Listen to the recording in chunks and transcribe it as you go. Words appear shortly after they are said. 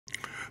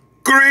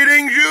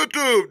Greetings,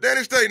 YouTube.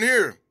 Danny Staten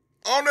here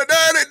on the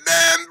Danny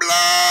Dan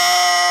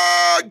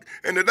blog.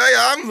 And today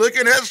I'm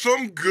looking at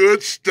some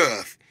good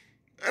stuff.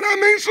 And I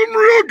mean some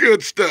real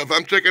good stuff.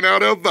 I'm checking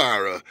out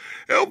Elvira.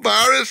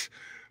 Elvira's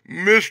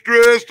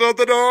Mistress of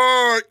the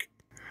Dark.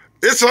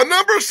 It's a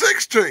number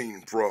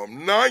 16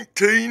 from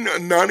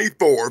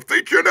 1994,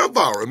 featuring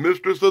Elvira,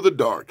 Mistress of the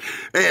Dark.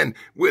 And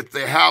with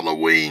the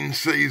Halloween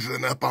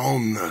season up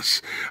on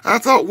us, I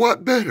thought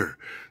what better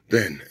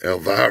than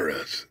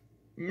Elvira's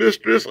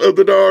Mistress of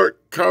the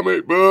Dark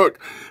comic book.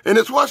 And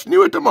it's what's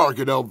new at the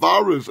market,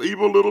 Elvira's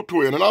evil little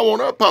twin. And I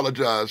want to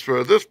apologize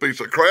for this piece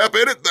of crap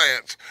in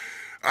advance.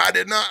 I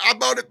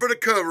bought it for the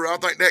cover. I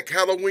think that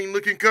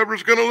Halloween-looking cover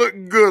is going to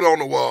look good on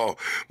the wall.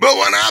 But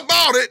when I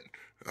bought it,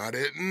 I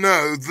didn't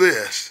know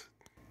this.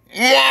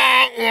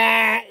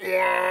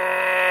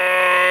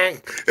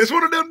 It's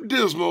one of them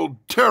dismal,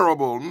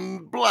 terrible,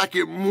 black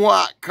and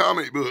white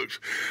comic books.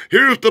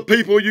 Here's the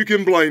people you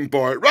can blame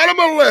for it. Write them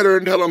a letter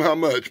and tell them how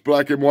much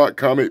black and white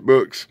comic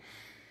books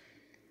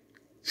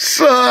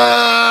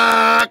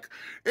suck.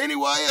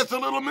 Anyway, it's a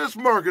little Miss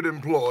Market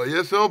employee.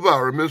 It's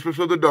Elvira, Mistress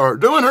of the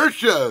Dark, doing her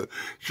show.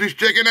 She's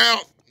checking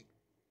out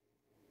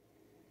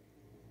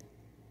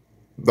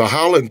The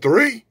Howling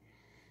 3.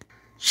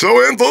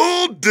 So in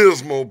full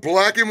dismal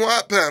black and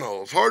white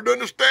panels, hard to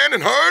understand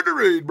and hard to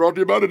read, brought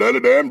to you by the Daily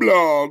Dan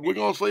blog. We're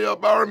going to see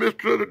Elvira,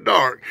 Mistress of the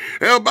Dark.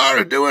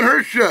 Elvira's doing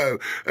her show.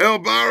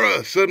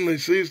 Elvira suddenly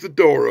sees the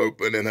door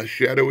open and a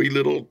shadowy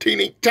little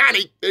teeny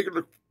tiny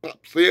figure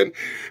pops in,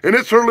 and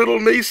it's her little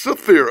niece,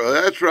 Elvira.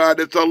 That's right,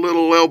 it's a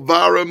little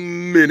Elvira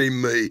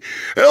mini-me.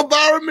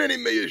 Elvira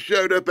mini-me has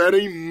showed up, and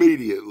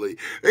immediately,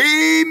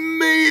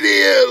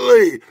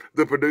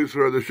 the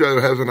producer of the show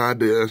has an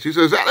idea. She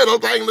says, that little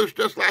thing looks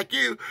just like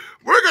you.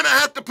 We're going to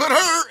have to put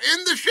her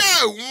in the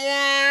show.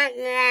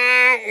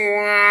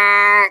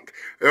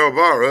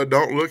 Elvira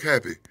don't look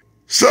happy.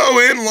 So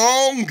in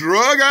long,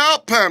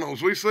 drug-out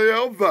panels, we see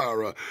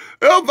Elvira.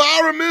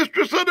 Elvira,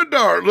 Mistress of the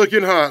Dark,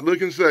 looking hot,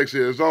 looking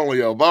sexy, as only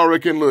Elvira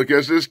can look,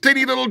 as this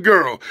teeny little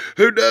girl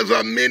who does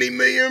a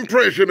mini-me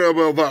impression of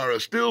Elvira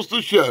steals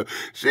the show.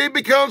 She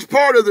becomes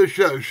part of the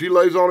show. She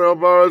lays on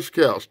Elvira's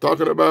couch,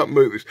 talking about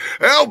movies.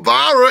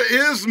 Elvira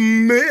is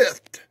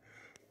mythed.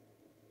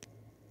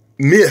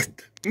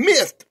 Mythed.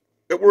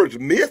 That word's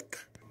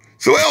mythed.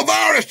 So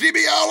Elvira, she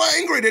be all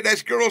angry that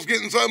this girl's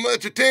getting so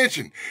much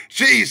attention.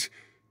 She's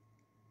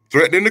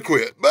threatening to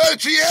quit.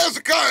 But she has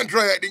a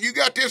contract, and you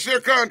got this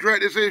here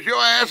contract that says your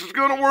ass is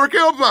going to work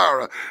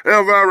Elvira.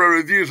 Elvira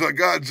reviews a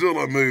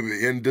Godzilla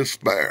movie in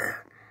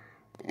despair.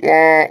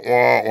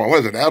 What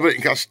is it, Albert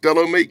and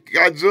Costello meet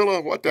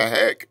Godzilla? What the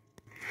heck?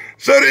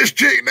 So this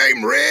chick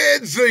named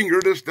Red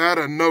Zinger, just out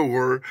of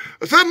nowhere,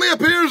 suddenly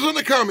appears in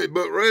the comic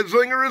book. Red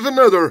Zinger is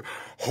another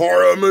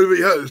horror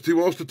movie host who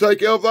wants to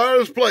take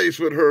Elvira's place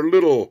with her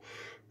little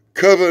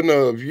coven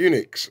of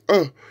eunuchs.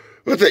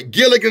 What's that?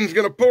 Gilligan's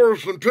gonna pour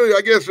some tea.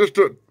 I guess this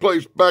took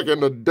place back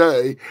in the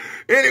day.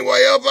 Anyway,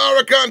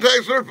 Elvira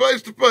contacts her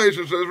face to face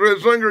and says, Red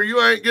Zinger,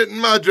 you ain't getting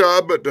my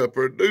job, but the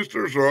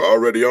producers are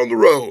already on the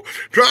roll,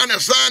 trying to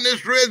sign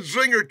this Red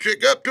Zinger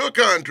chick up to a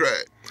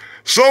contract.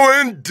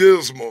 So in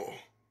dismal,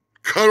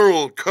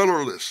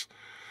 colorless,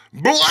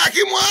 black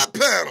and white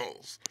panels,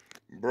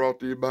 brought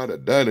to you by the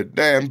Daily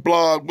Dan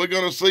blog, we're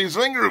going to see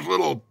Zinger's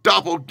little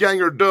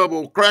doppelganger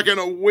double cracking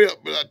a whip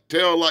with a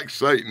tail like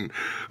Satan.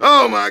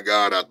 Oh my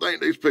God, I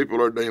think these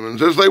people are demons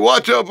as they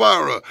watch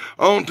Elvira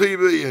on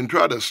TV and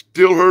try to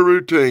steal her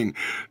routine.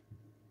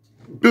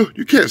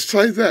 You can't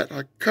say that,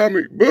 a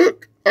comic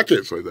book. I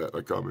can't say that,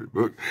 a comic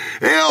book.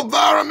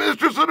 Elvira,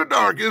 Mistress of the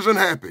Dark, isn't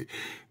happy.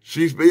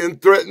 She's being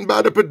threatened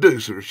by the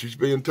producer. She's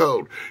being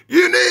told,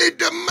 you need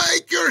to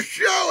make your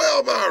show,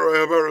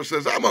 Elvira. Elvira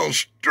says, I'm on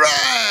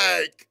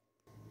strike.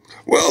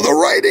 Well, the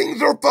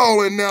ratings are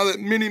falling now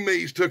that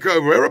Mini-Me's took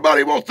over.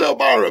 Everybody wants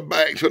Elvira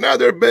back, so now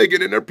they're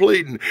begging and they're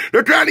pleading.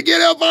 They're trying to get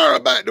Elvira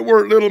back to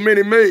work. Little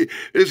Mini-Me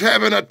is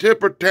having a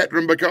temper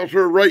tantrum because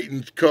her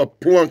ratings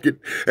plummeted.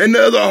 And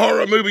the other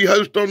horror movie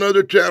host on the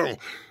other channel,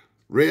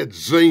 Red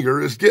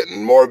Zinger, is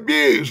getting more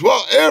views.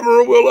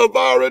 Whatever will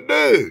Elvira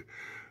do?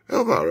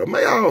 Elvira,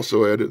 may I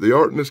also add that the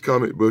art in this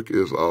comic book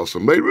is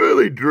awesome. They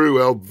really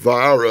drew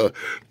Elvira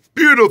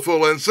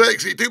beautiful and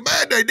sexy. Too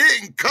bad they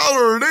didn't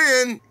color it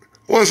in.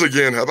 Once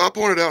again, have I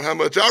pointed out how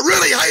much I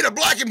really hate a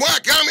black and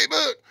white comic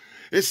book?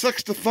 It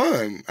sucks the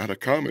fun out of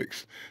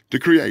comics to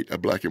create a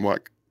black and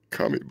white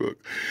comic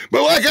book.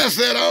 But like I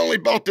said, I only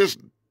bought this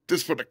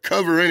for the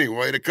cover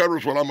anyway. The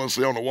cover's what I'm going to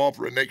see on the wall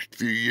for the next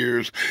few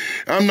years.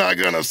 I'm not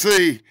going to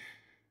see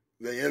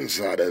the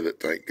inside of it,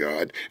 thank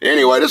God.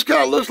 Anyway, this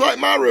kind of looks like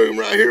my room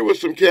right here with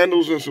some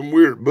candles and some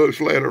weird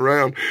books laying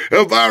around.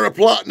 Elvira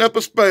plotting up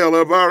a spell.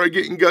 Elvira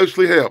getting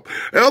ghostly help.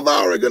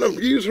 Elvira gonna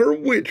use her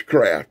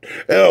witchcraft.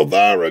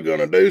 Elvira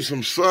gonna do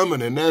some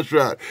summoning, that's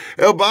right.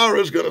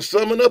 Elvira's gonna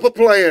summon up a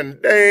plan.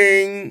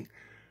 Ding,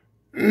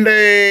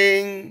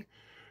 ding,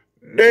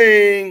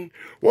 ding.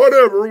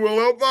 Whatever will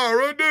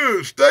Elvira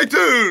do? Stay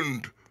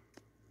tuned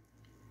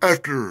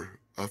after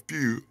a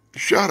few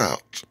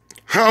shout-outs.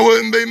 I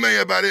wouldn't be me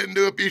if I didn't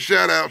do a few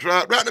shout-outs,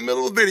 right? Right in the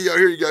middle of the video,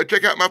 here you go.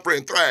 Check out my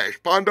friend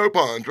Thrash, Pondo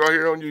Ponds, right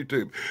here on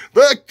YouTube.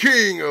 The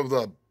king of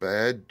the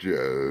bad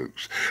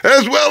jokes.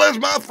 As well as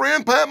my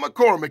friend Pat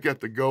McCormick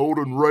at the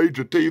Golden Rage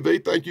of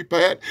TV. Thank you,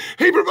 Pat.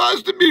 He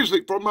provides the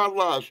music for my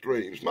live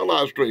streams,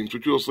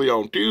 which you'll see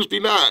on Tuesday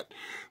night.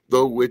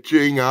 The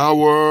Witching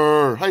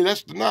Hour. Hey,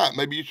 that's tonight.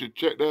 Maybe you should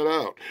check that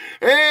out.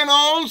 And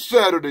on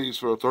Saturdays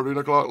for a 13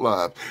 o'clock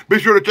live. Be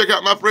sure to check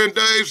out my friend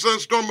Dave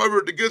Sunstorm over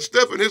at The Good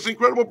Stuff and his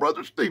incredible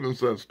brother Steven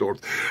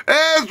Sunstorm.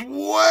 As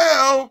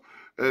well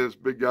as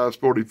Big Guys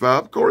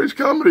 45, Corey's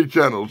Comedy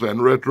Channels,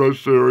 and Retro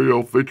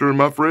Serial featuring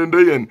my friend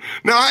Ian.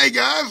 Now, hey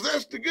guys,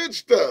 that's the good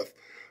stuff.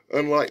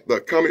 Unlike the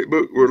comic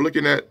book we're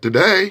looking at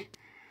today.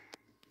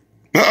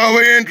 Oh,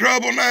 we're in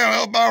trouble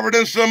now. Elvira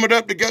done summoned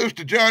up the ghost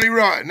of Johnny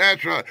Rotten.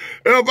 That's right.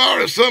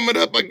 Elvira summoned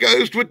up a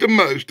ghost with the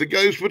most. A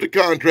ghost with the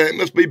contract.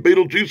 Must be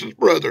Beetlejuice's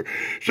brother.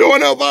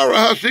 Showing Elvira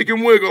how she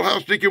can wiggle, how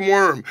she can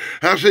worm,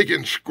 how she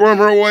can squirm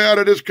her way out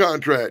of this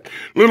contract.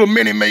 Little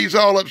mini-me's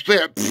all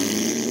upset.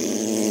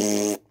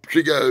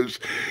 She goes,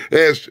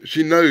 as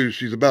she knows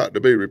she's about to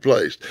be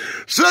replaced.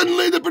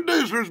 Suddenly, the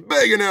producer's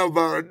begging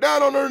Elvira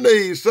down on her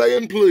knees,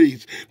 saying,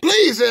 please,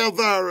 please,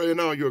 Elvira,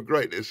 in all your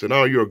greatness and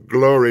all your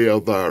glory,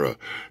 Elvira.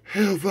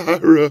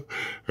 Elvira,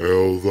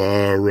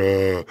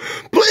 Elvira,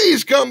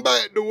 please come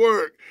back to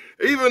work.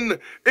 Even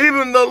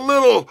the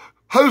little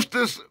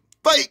hostess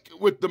fake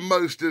with the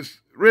mostest,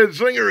 Red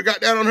Zinger, got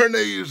down on her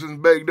knees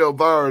and begged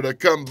Elvira to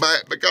come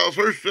back because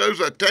her show's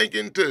a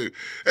tanking too.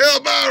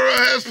 Elvira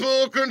has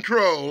full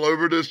control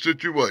over this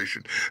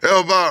situation.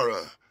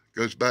 Elvira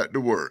goes back to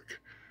work.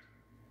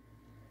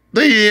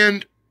 The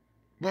end.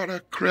 What a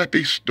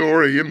crappy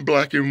story in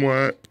black and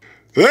white.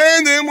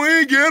 And then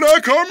we get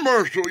a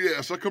commercial.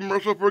 Yes, a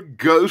commercial for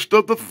Ghost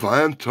of the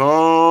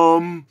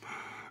Phantom.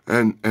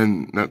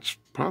 And that's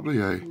probably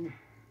a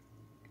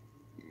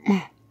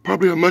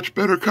much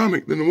better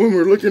comic than the one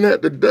we're looking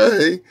at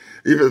today,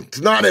 if it's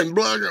not in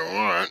black and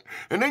white.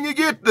 And then you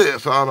get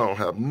this. I don't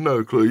have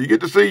no clue. You get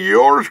to see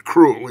Yours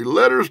Cruelly,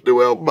 Letters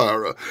to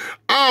Elvira.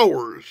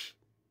 Hours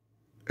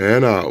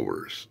and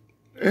hours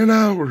and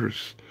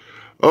hours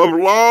of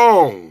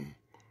long,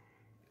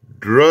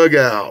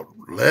 drug-out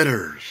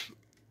letters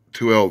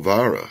to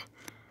Elvira.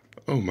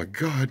 Oh, my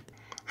God.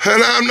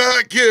 And I'm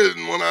not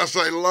kidding when I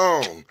say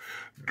long,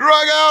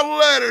 drug-out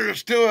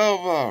letters to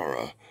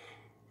Elvira.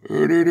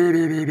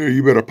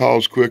 You better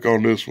pause quick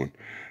on this one,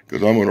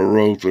 because I'm going to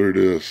roll through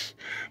this.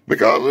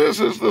 Because this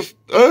is this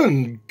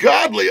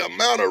ungodly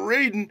amount of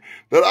reading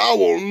that I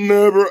will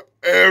never,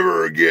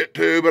 ever get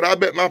to. But I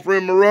bet my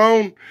friend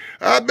Marone,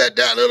 I bet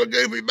that little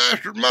goofy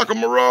bastard Michael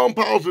Marone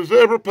pauses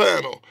every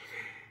panel,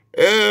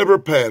 and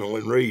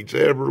reads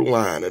every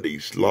line of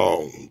these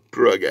long,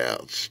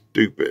 drug-out,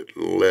 stupid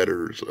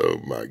letters. Oh,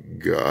 my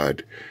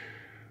God.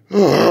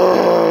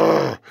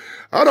 Oh,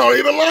 I don't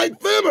even like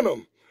filming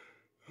them.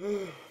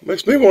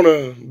 Makes me want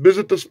to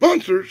visit the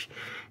sponsors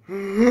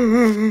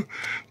that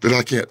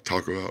I can't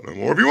talk about no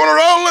more. If you want a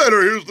raw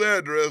letter, here's the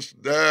address.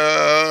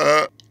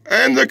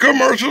 And the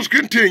commercials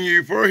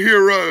continue for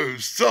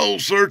Heroes, Soul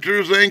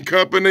Searchers, and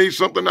Company,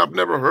 something I've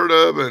never heard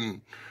of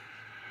and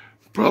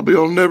probably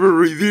I'll never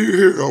review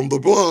here on the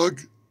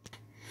blog.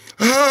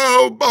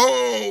 Oh,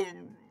 boom.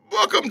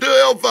 Welcome to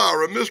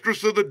Elvira,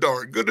 Mistress of the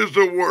Dark. Good as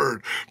a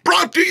word.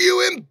 Brought to you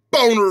in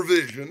Boner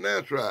Vision.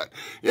 That's right.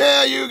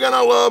 Yeah, you're going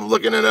to love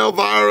looking at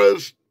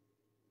Elvira's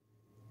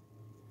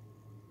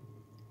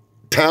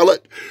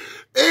talent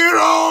here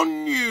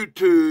on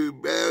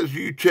YouTube as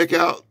you check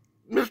out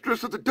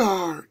Mistress of the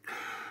Dark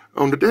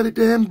on the Daddy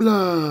Damn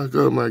blog.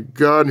 Oh, my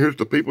God. And here's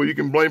the people you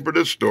can blame for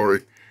this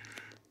story.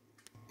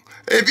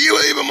 If you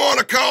even want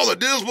to call the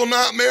dismal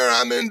nightmare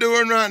I'm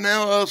enduring right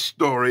now a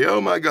story.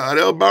 Oh, my God.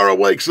 Elvira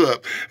wakes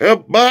up.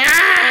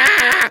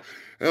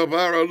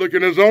 Elvira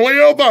looking as only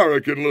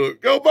Elvira can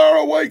look.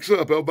 Elvira wakes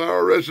up.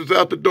 Elvira rushes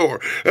out the door.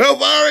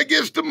 Elvira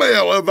gets the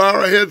mail.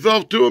 Elvira heads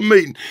off to a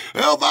meeting.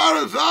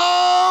 Elvira's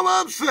all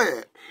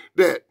upset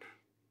that,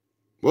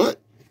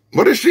 what?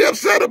 What is she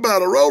upset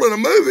about? A role in a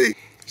movie?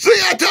 See,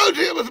 I told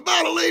you it was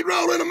about a lead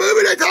role in a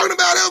movie. They're talking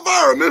about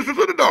Elvira, Mistress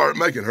of the Dark,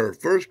 making her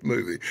first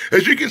movie.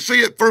 As you can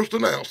see it first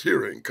announced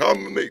here in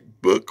comic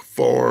book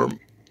form.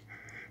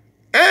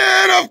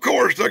 And, of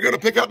course, they're going to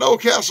pick out the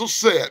old castle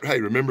set.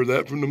 Hey, remember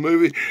that from the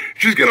movie?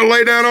 She's going to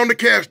lay down on the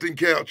casting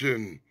couch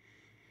and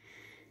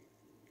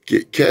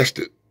get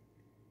casted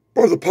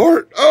for the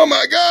part. Oh,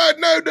 my God,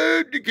 no,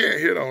 dude, you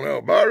can't hit on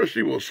Elvira.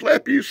 She will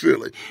slap you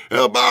silly.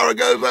 Elvira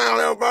goes out.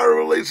 Elvira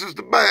releases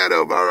the bat.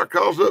 Elvira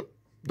calls up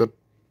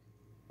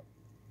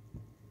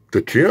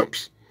the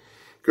chimps,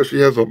 because she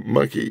has a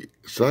monkey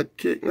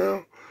sidekick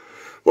now.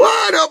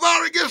 What?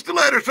 Elvira gets the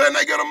letter saying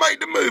they're going to make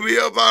the movie.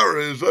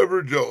 Elvira is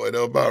overjoyed.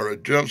 Elvira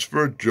jumps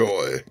for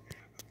joy.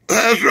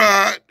 That's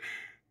right.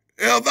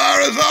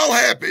 Elvira's all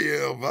happy,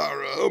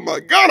 Elvira. Oh,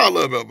 my God, I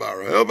love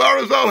Elvira.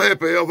 Elvira's all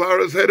happy.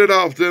 Elvira's headed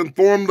off to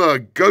inform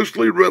the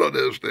ghostly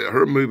relatives that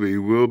her movie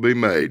will be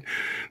made.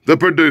 The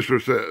producer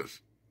says,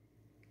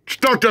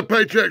 Start the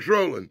paychecks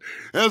rolling.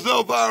 As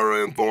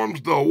Elvira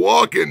informs the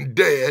Walking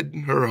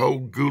Dead, her whole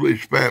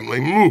ghoulish family,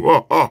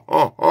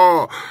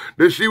 that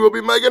she will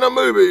be making a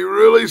movie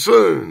really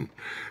soon.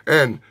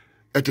 And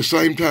at the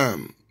same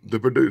time, the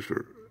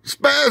producer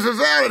spazzes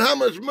out at how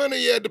much money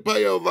he had to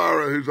pay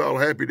Elvira, who's all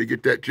happy to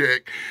get that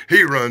check.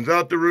 He runs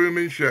out the room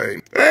in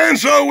shame. And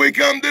so we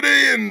come to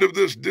the end of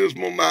this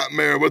dismal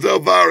nightmare with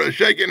Elvira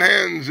shaking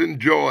hands in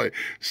joy,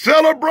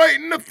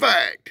 celebrating the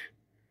fact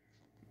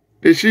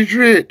that she's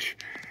rich,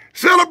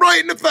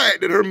 celebrating the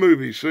fact that her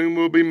movie soon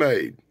will be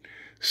made,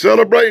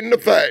 celebrating the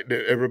fact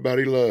that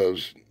everybody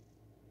loves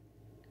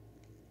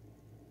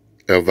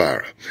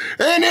Elvira.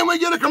 And then we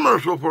get a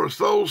commercial for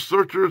Soul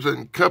Searchers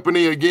and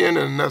Company again,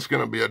 and that's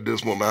going to be a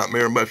dismal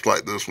nightmare, much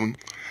like this one.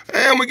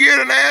 And we get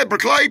an ad for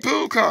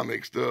Claypool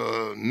Comics,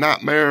 the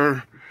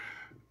nightmare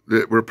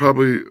that we're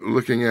probably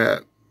looking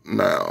at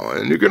now.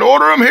 And you can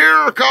order them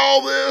here or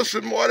call this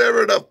and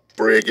whatever the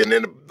frig. And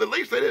then at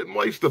least they didn't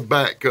waste the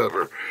back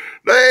cover.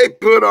 They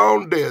put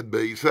on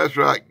Deadbeats. That's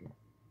right.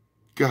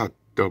 God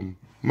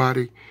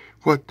almighty.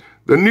 What?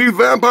 The new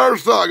vampire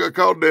saga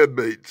called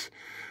Deadbeats.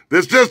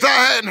 This just, I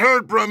hadn't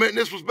heard from it, and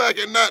this was back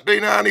in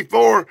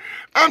 1994.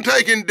 I'm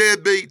taking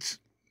Deadbeats.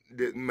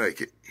 Didn't make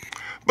it.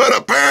 But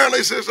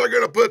apparently, since they're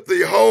going to put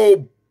the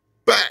whole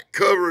back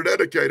cover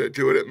dedicated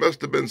to it, it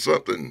must have been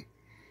something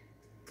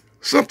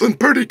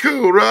pretty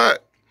cool, right?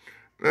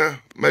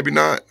 Maybe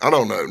not. I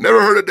don't know.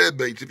 Never heard of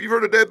Deadbeats. If you've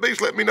heard of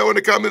Deadbeats, let me know in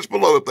the comments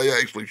below if they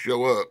actually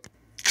show up.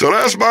 So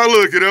that's my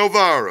look at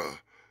Elvira,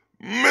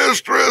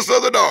 Mistress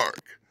of the Dark.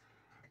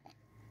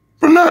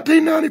 From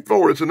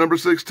 1994, it's a number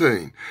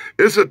 16.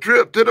 It's a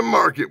trip to the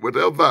market with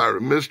Elvira,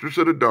 Mistress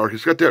of the Dark.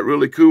 It's got that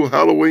really cool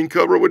Halloween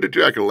cover with the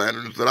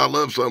jack-o'-lanterns that I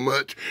love so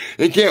much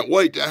and can't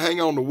wait to hang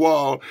on the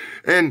wall.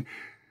 And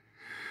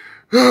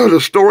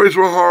the stories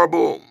were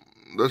horrible.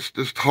 That's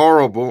just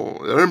horrible.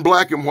 They're in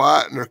black and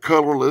white and they're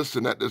colorless,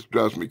 and that just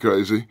drives me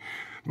crazy.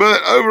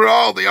 But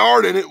overall, the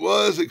art in it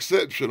was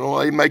exceptional.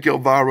 They make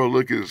Elvira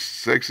look as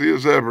sexy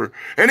as ever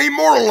and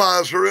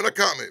immortalize her in a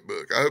comic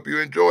book. I hope you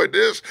enjoyed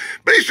this.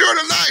 Be sure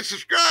to like,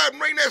 subscribe,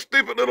 and ring that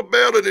stupid little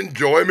bell, and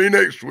enjoy me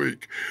next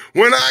week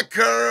when I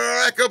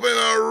crack up in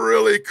a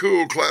really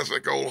cool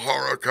classic old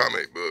horror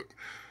comic book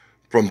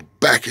from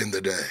back in the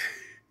day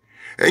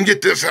and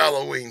get this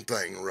Halloween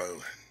thing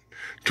rolling.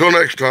 Till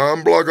next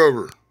time, block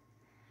over.